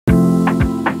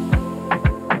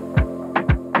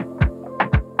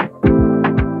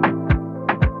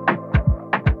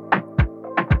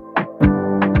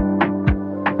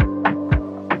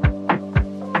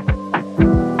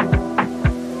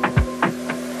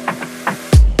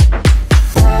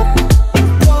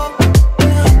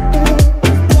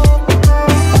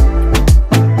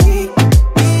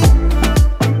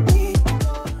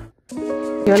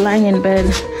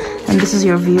is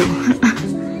your view.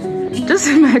 Just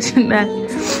imagine that.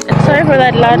 Sorry for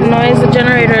that loud noise. The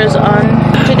generator is on.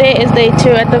 Today is day 2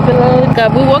 at the village.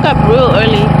 We woke up real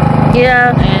early.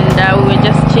 Yeah. And we were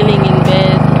just chilling in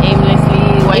bed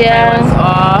aimlessly. Wi-Fi was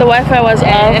off. The Wi-Fi was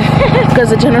off because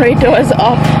the generator was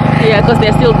off. Yeah, because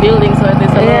they're still building, so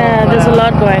there's a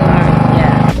lot going on.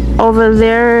 Yeah. Over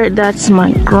there, that's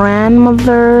my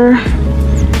grandmother.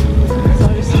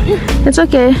 Sorry. It's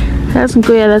okay. That's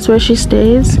good. Yeah, that's where she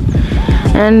stays.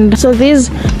 And so these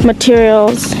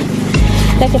materials,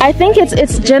 I think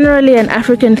it's generally an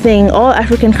African thing. All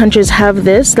African countries have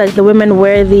this. Like the women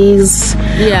wear these.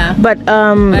 Yeah. But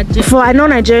I know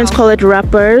Nigerians call it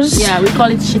wrappers. Yeah, we call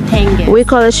it shitenges. We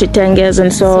call it shitenges,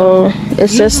 and so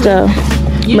it's just a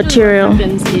material. What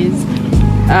happens is,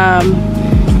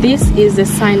 this is a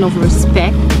sign of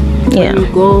respect. Yeah. When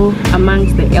you go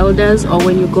amongst the elders or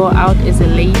when you go out as a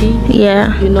lady,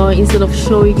 yeah, you know, instead of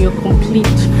showing your complete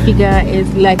figure,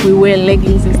 is like we wear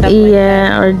leggings and stuff like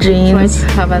that. Or jeans. Try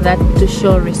to cover that to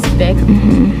show respect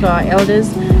to our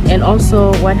elders. And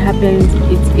also what happens,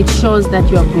 it shows that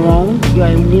you are grown, you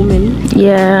are a woman.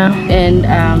 Yeah. And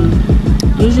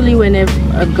usually when a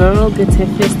girl gets her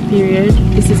first period,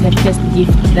 this is her first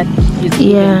gift that she's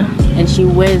given. And she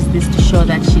wears this to show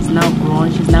that she's now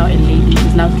grown, she's now a lady,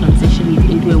 she's now transitioned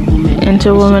into a woman.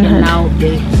 Into womanhood. Now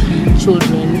bear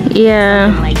children. Yeah.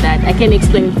 Something like that. I can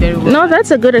explain it very well. No,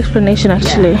 that's a good explanation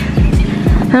actually.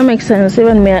 Yeah. That makes sense.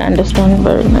 Even me, I understand.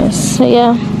 Very nice. So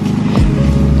yeah.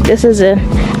 This is it.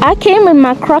 I came in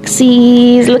my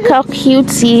Croxies. Look how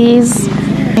cutesies.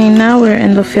 And now we're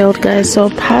in the field, guys. So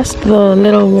past the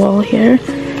little wall here.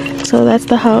 So that's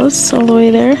the house all the way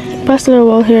there. Past the little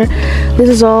wall here. This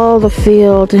is all the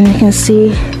field, and you can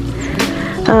see.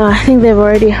 I think they've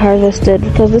already harvested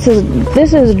because this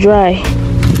is dry.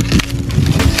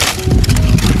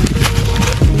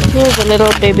 Here's a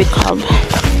little baby cob.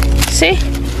 See?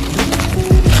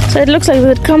 So it looks like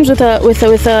it comes with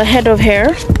a head of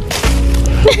hair.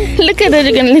 Look at it,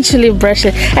 you can literally brush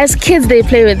it. As kids, they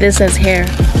play with this as hair.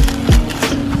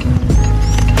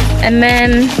 And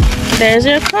then there's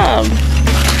your cob.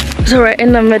 So we're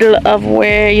in the middle of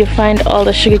where you find all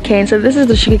the sugar cane. So this is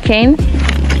the sugar cane.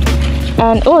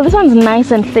 And oh, this one's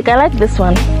nice and thick. I like this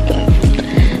one.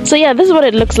 So yeah, this is what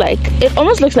it looks like. It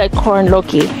almost looks like corn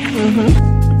loki.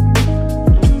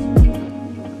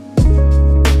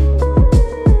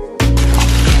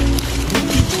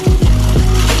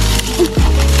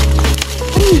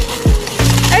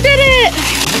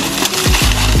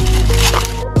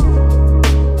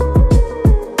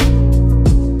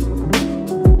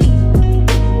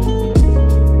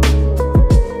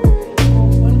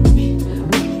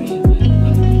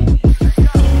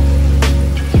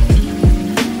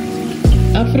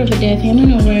 Outfit of the day, I think I'm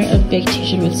gonna wear a big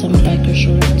t-shirt with some biker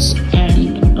shorts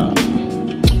and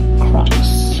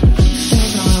Crocs.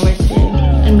 That's what I'm gonna wear today.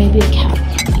 And maybe a cap.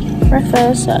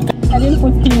 Breakfast. I didn't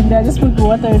put tea in there, I just put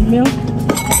water and milk.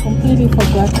 I completely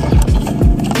forgot.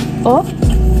 Oh?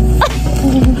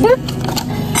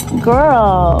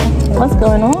 Girl, what's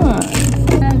going on?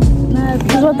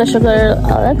 This is what the sugar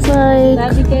looks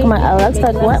like. My Alex,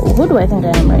 like what? Who do I think I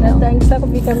am right now?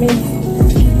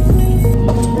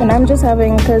 And I'm just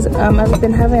having, because I've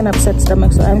been having an upset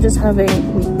stomach, so I'm just having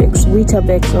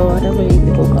Weetabix or whatever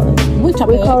people call it.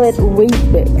 We call it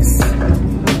Weet-Bix.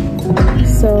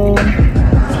 So,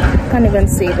 can't even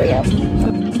see, but yeah.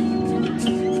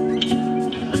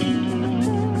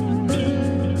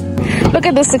 Look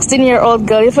at this 16-year-old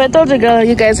girl. If I told you, girl,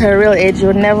 you guys her real age, you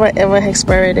would never ever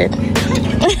expect it.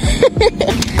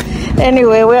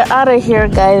 Anyway, we're out of here,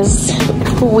 guys.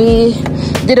 We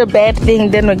did a bad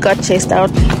thing, then we got chased out.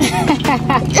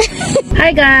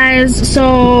 Hi guys,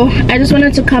 so I just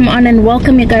wanted to come on and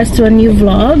welcome you guys to a new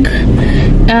vlog.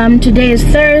 Today is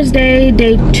Thursday,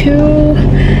 day 2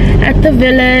 at the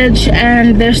village,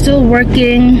 and they're still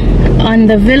working on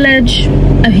the village.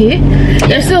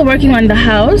 They're still working on the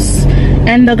house,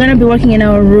 and they're gonna be working in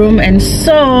our room. And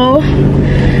so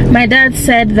my dad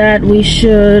said that we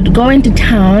should go into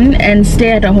town and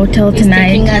stay at a hotel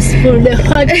tonight. He's taking us for the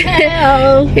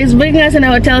hotel. He's bringing us in a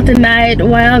hotel tonight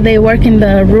while they work in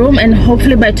the room, and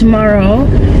hopefully by tomorrow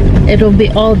it will be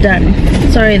all done.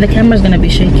 Sorry, the camera's gonna be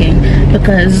shaking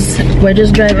because we're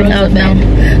just driving out now.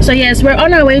 So yes, we're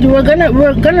on our way. We're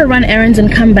gonna run errands and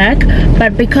come back,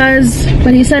 but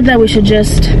he said that we should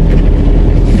just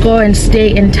go and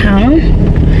stay in town,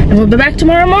 and we'll be back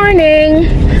tomorrow morning.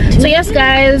 So yes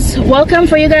guys, welcome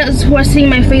for you guys who are seeing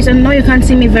my face. I know you can't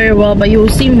see me very well, but you will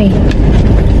see my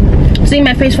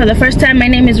face for the first time. My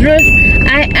name is Ruth.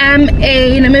 I am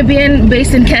a Namibian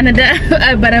based in Canada,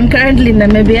 but I'm currently in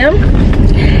Namibia.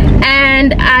 And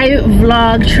and I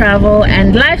vlog travel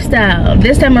and lifestyle.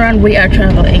 This time around we are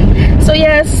traveling. So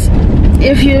yes,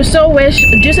 if you so wish,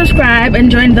 do subscribe and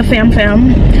join the fam.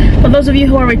 For those of you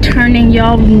who are returning,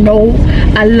 y'all know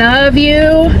I love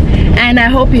you and I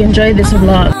hope you enjoy this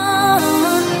vlog.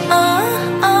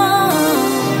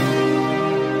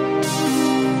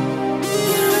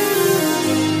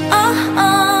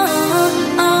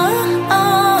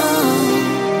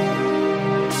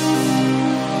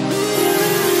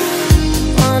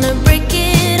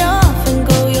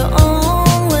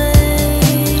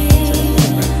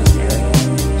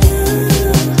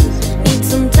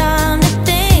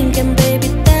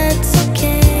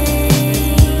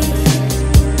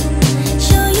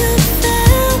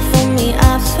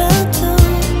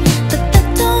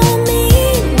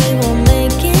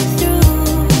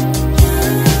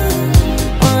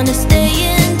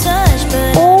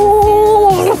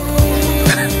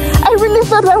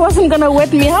 Gonna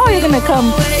wet me. How are you gonna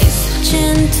come? Run,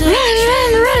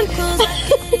 run.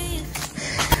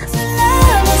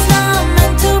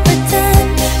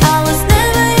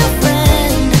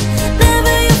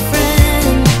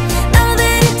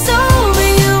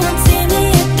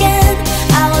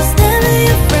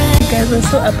 Guys, we're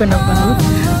so up and about,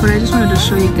 but I just wanted to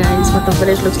show you guys what the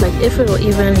village looks like, if it will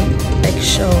even like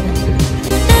show.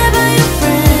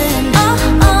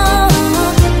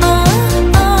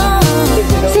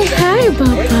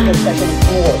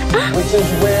 Which is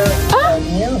where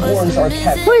newborns are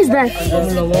kept. Who is that?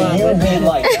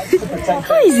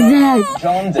 Who is that?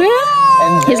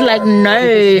 He's like, no,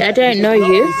 I don't know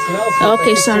you.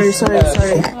 Okay, sorry,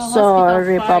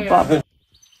 Papa.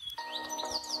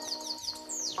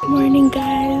 Morning,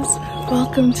 guys.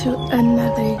 Welcome to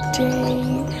another day.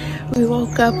 We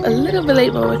woke up a little bit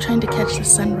late, but we're trying to catch the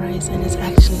sunrise, and it's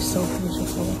actually so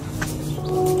beautiful.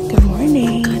 Good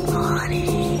morning. Good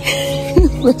morning.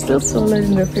 We're still swollen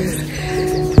in the face,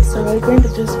 so we're going to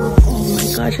just walk. Oh my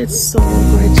gosh, it's so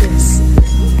gorgeous.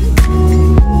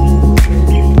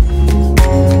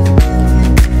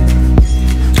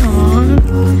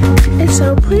 Aww, it's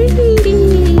so pretty.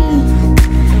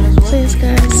 So yes,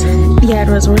 guys, yeah,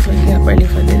 it was worth waking up early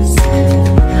for this.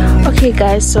 Okay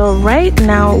guys, so right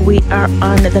now we are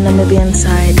on the Namibian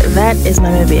side. That is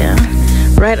Namibia.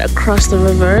 Right across the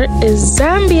river is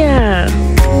Zambia.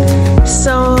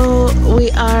 So we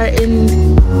are in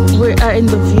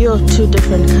the view of two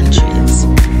different countries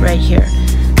right here.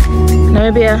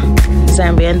 Namibia,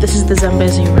 Zambia, and this is the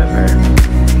Zambezi River.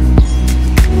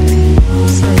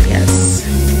 So yes.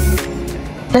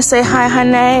 Let's say hi,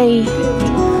 hunnay.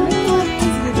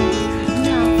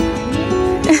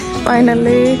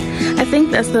 Finally. I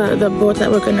think that's the boat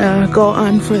that we're gonna go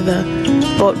on for the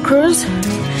boat cruise.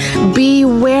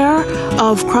 Beware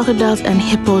of crocodiles and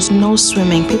hippos, no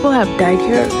swimming. People have died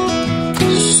here,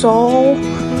 so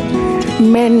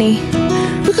many,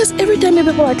 because every time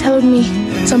people are telling me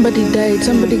somebody died,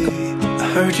 somebody go. I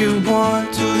heard you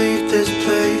want to leave this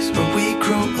place where we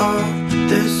grew up,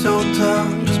 this old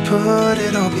town, just put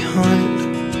it all behind.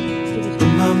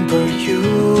 Remember you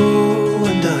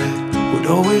and I would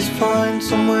always find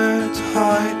somewhere to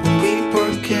hide when we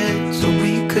were kids, so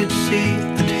we could see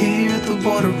and hear the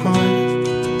water run.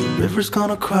 The river's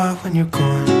gonna cry when you're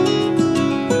gone.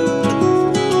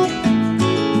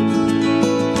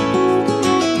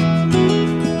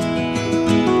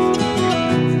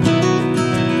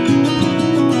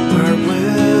 Where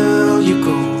will you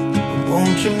go? And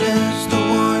won't you miss the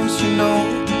ones you know?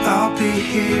 I'll be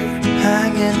here,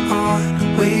 hanging on,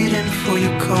 waiting for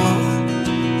your call.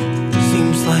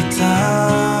 Seems like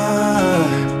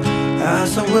time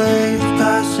as a wave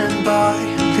passing by,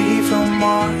 leave a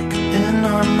mark in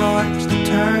our minds that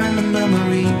turn to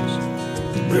memories.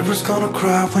 The river's gonna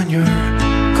cry when you're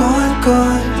gone,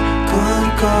 gone, gone,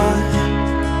 gone.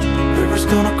 The river's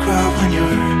gonna cry when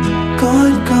you're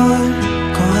gone, gone,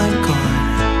 gone, gone.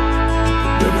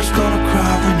 The river's gonna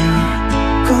cry when you're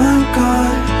gone,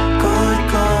 gone, gone,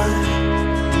 gone.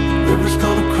 The river's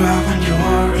gonna cry when you're.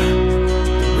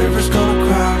 River's gonna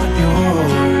cry when you're.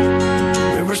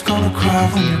 River's gonna cry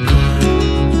when you're gone.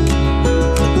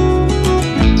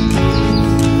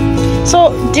 So,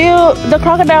 do the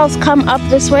crocodiles come up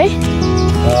this way?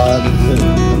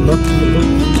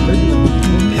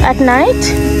 At night?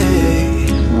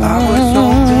 I was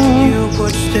hoping you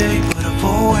would stay, but I've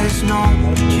always known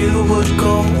you would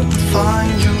go and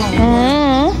find your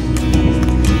own.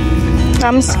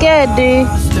 I'm scared, dude.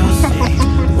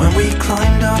 When we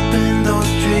climbed up in those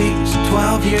trees,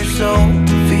 12 years old,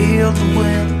 feel the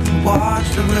wind, watch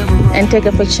the river run. And take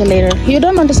a picture later. You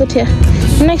don't want to sit here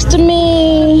next to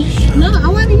me. No, I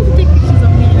want you to take pictures of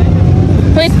me.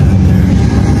 Wait.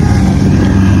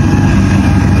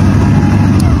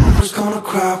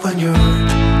 you're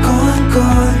gone,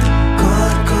 gone,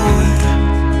 gone, gone.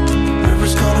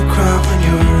 River's gonna cry when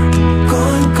you're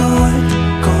gone, gone,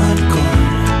 gone, gone.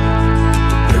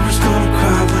 River's gonna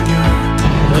cry when you're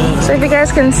gone. So if you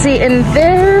guys can see in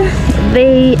there,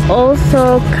 they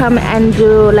also come and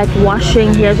do like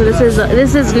washing here. So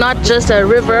this is not just a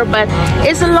river, but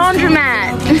it's a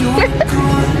laundromat.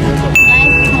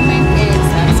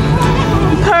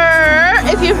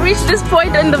 If you've reached this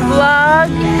point in the vlog,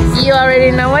 you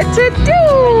already know what to do.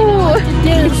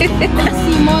 See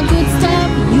more good stuff,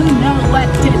 you know what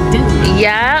to do.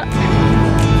 Yeah.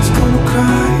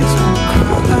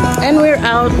 And we're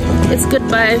out. It's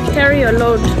goodbye. Carry your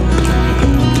load.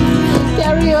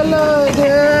 Carry your load.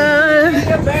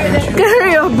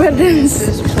 Carry your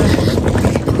burdens.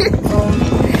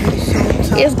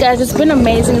 Yes guys, it's been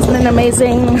amazing. It's been an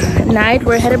amazing night.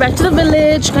 We're headed back to the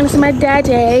village, going to see my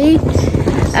daddy.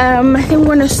 I think we're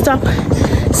gonna stop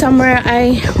somewhere.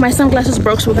 My sunglasses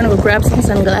broke, so we're gonna go grab some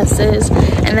sunglasses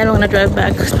and then we're gonna drive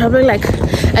back. It's probably like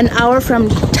an hour from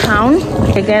town.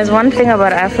 Okay guys, one thing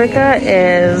about Africa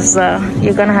is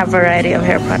you're gonna have a variety of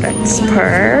hair products.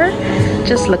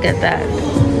 Just look at that.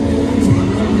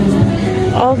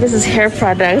 All this is hair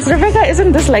products. Rebecca,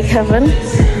 isn't this like heaven?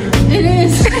 It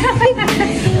is.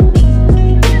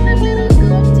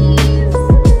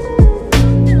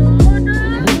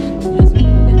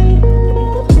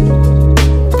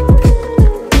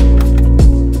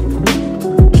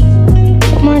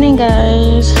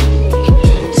 Guys,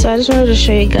 so I just wanted to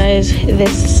show you guys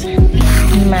this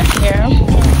mat here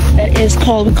that is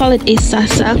called, we call it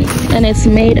isasa, and it's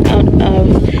made out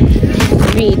of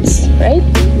reeds, right?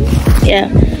 Yeah,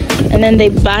 and then they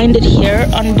bind it here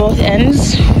on both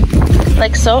ends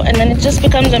like so, and then it just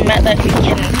becomes a mat that you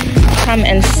can come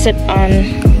and sit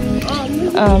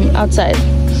on outside.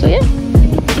 So yeah,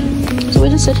 so we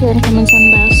just sit here and come and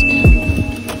sunbask.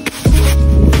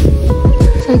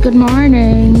 Good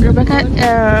morning. Rebecca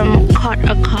caught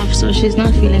a cough, so she's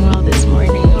not feeling well this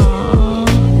morning.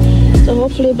 Aww. So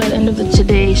hopefully by the end of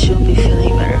today she'll be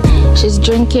feeling better. She's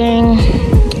drinking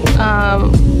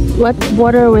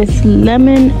water with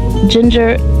lemon,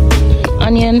 ginger,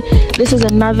 onion. This is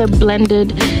another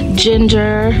blended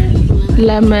ginger,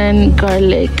 lemon,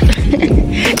 garlic,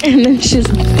 and then she's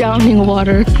downing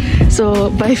water. So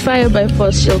by fire by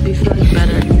force she'll be feeling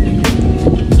better.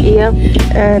 Yep.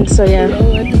 And so yeah,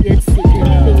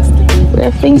 we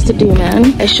have things to do,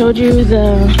 man. I showed you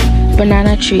the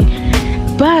banana tree,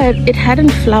 but it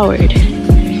hadn't flowered,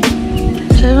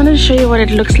 so I wanted to show you what it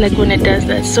looks like when it does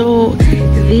that. So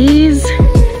these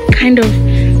kind of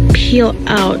peel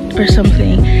out or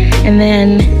something, and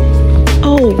then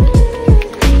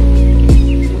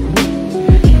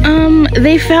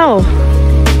they fell.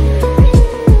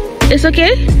 It's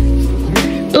okay.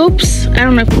 Oops, I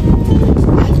don't know.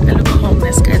 I look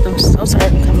homeless, guys. I'm so sorry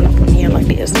I'm coming up on here like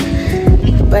this,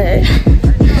 but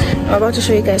I'm about to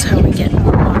show you guys how we get our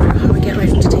water, how we get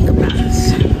ready to take a bath.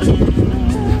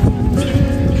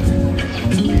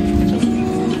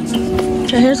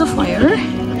 So here's a fire,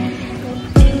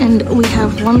 and we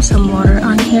have warmed some water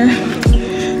on here,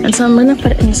 and so I'm gonna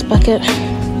put it in this bucket,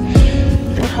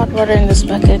 put hot water in this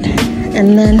bucket,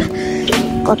 and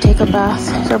then go take a bath.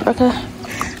 So Rebecca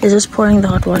is just pouring the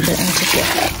hot water into here.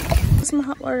 This is my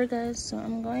hot water, guys, so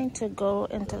I'm going to go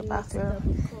into the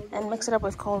bathroom and mix it up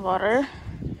with cold water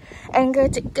and go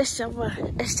take a shower.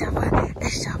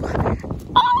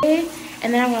 Okay.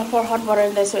 And then I'm gonna pour hot water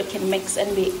in there so it can mix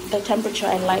and be the temperature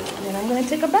I like, and then I'm gonna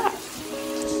take a bath.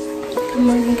 Good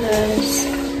morning, guys.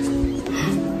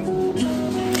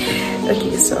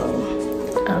 Okay, so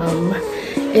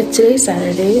today's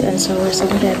Saturday, and so we're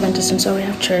Seventh-day Adventists, and so we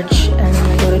have church, and when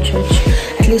we go to church,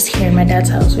 at least here in my dad's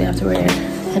house, we have to wear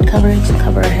head coverings to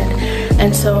cover our head.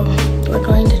 And so we're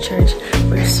going to church.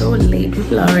 We're so late.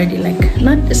 People are already like,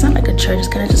 it's not like a church, it's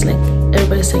kind of just like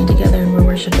everybody's sitting together and we're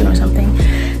worshiping or something.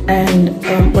 And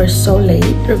we're so late.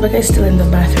 Rebecca is still in the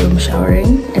bathroom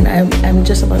showering, and I'm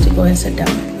just about to go and sit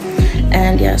down.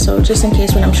 And yeah, so just in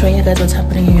case when I'm showing you guys what's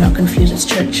happening, you're not confused, it's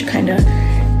church kind of.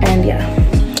 And yeah,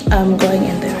 I'm going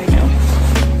in there right now.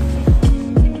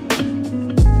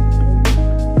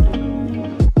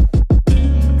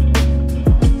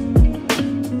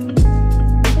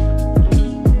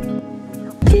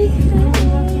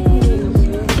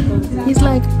 He's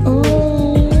like, oh.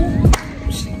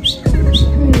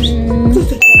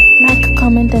 Like,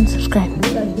 comment, and subscribe.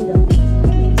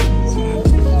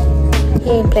 He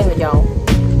ain't playing with y'all.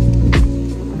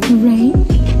 Right?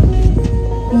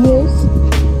 Yes.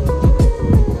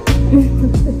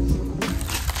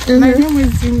 My room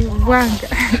is in Wanga.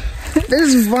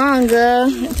 This is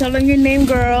Vanga. Tell them your name,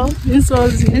 girl.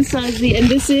 Insolzi. And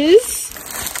this is...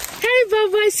 Hi,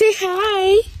 Baba. Say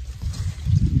hi.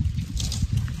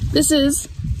 This is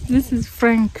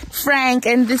Frank.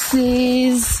 And this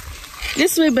is...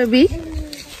 This way, baby.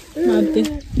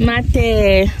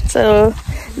 Mate. So,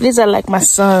 these are like my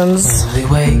sons. Early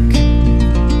wake,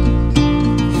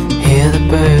 hear the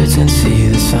birds and see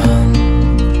the sun.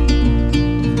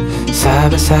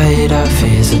 Side by side, our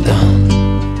fears are done.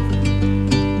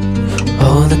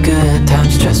 Oh, the good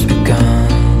times just begun.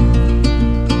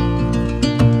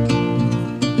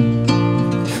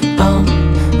 Oh,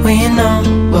 we know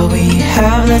what we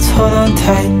have, let's hold on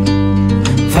tight.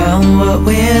 Found what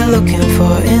we're looking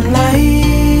for in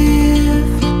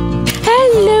life.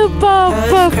 Hello,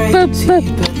 Papa. Crazy,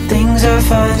 but things are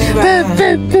finally right.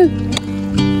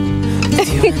 With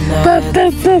you and I,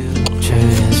 the future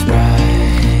is bright.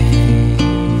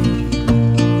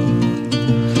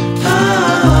 Oh,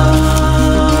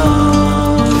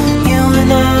 you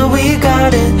and I, we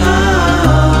got it.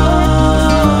 Oh,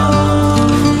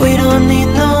 we don't need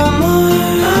no more.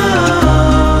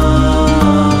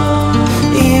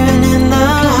 Even in the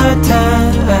hard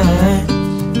times,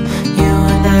 you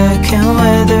and I can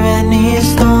weather any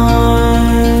storm.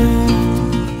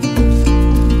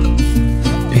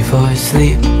 Before I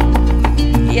sleep,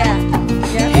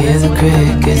 hear the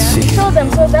crickets sing. Show them.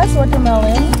 So that's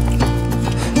watermelon.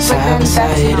 Side by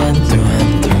side and through.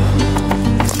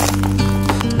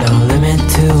 No limit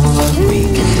to what we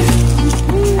can do.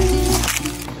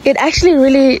 It actually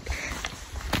really...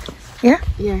 Yeah,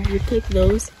 you take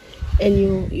those and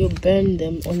you burn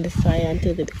them on the fire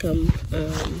until they become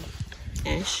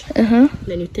ash.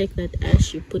 Then you take that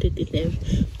ash, you put it in a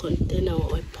container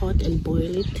or a pot and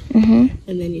boil it. And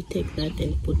then you take that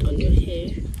and put on your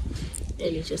hair.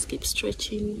 And you just keep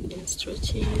stretching and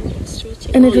stretching and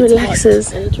stretching. and it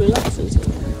relaxes. And it relaxes.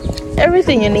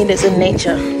 Everything you need is in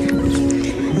nature.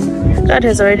 God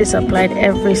has already supplied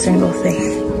every single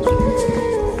thing.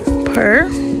 I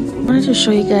wanted to show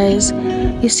you guys.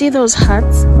 You see those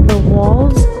huts? The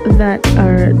walls that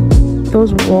are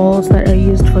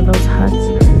used for those huts.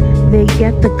 They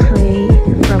get the clay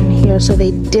from here, so they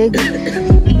dig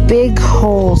big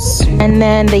holes, and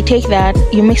then they take that.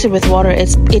 You mix it with water.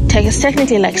 It's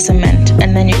technically like cement,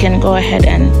 and then you can go ahead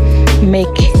and make.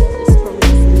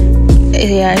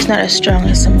 Yeah, it's not as strong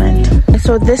as cement.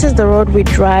 So this is the road we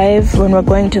drive when we're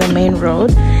going to the main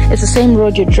road. It's the same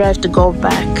road you drive to go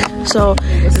back. So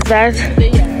that,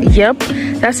 yep,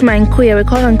 that's my Nkuya. We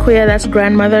call her Nkuya. That's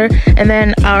grandmother. And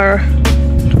then our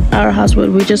house,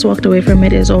 where we just walked away from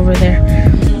it, is over there.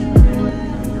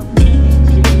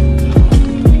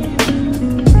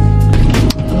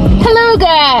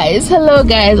 Hello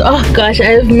guys. Oh gosh,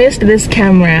 I've missed this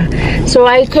camera. So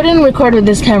I couldn't record with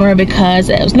this camera because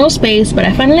there was no space, but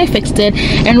I finally fixed it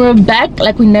and we're back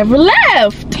like we never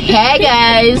left. Hey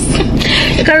guys.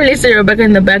 You can't really see Rebecca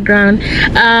in the background.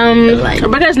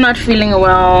 Rebecca's not feeling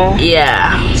well.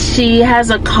 Yeah, she has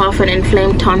a cough and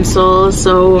inflamed tonsils,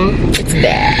 so it's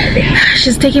bad.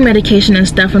 She's taking medication and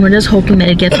stuff, and we're just hoping that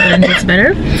it gets better and gets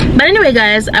better. But anyway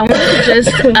guys, I wanted to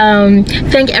just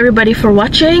thank everybody for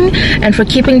watching and for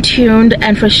keeping tuned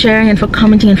and for sharing and for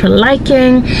commenting and for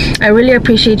liking. I really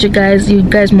appreciate you guys. You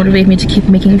guys motivate me to keep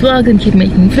making vlogs and keep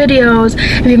making videos.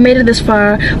 If you've made it this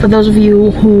far, for those of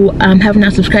you who have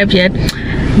not subscribed yet,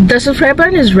 the subscribe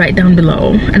button is right down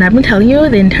below, and I've been telling you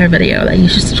the entire video that you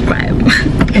should subscribe.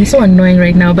 I'm so annoying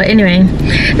right now, but anyway,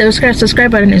 the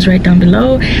subscribe button is right down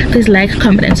below. Please like,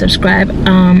 comment, and subscribe.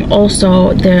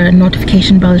 Also, the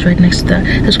notification bell is right next to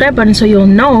the subscribe button, so you'll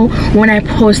know when I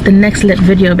post the next lit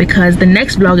video, because the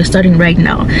next vlog is starting right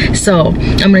now. So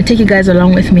I'm gonna take you guys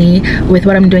along with me with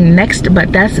what I'm doing next,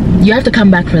 but you have to come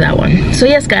back for that one. So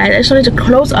yes guys, I just wanted to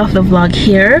close off the vlog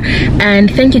here, and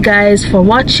thank you guys for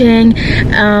watching.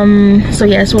 So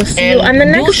yes, we'll see you on the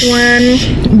next one.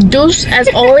 Douche, as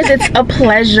always, it's a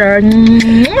pleasure.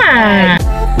 Mwah.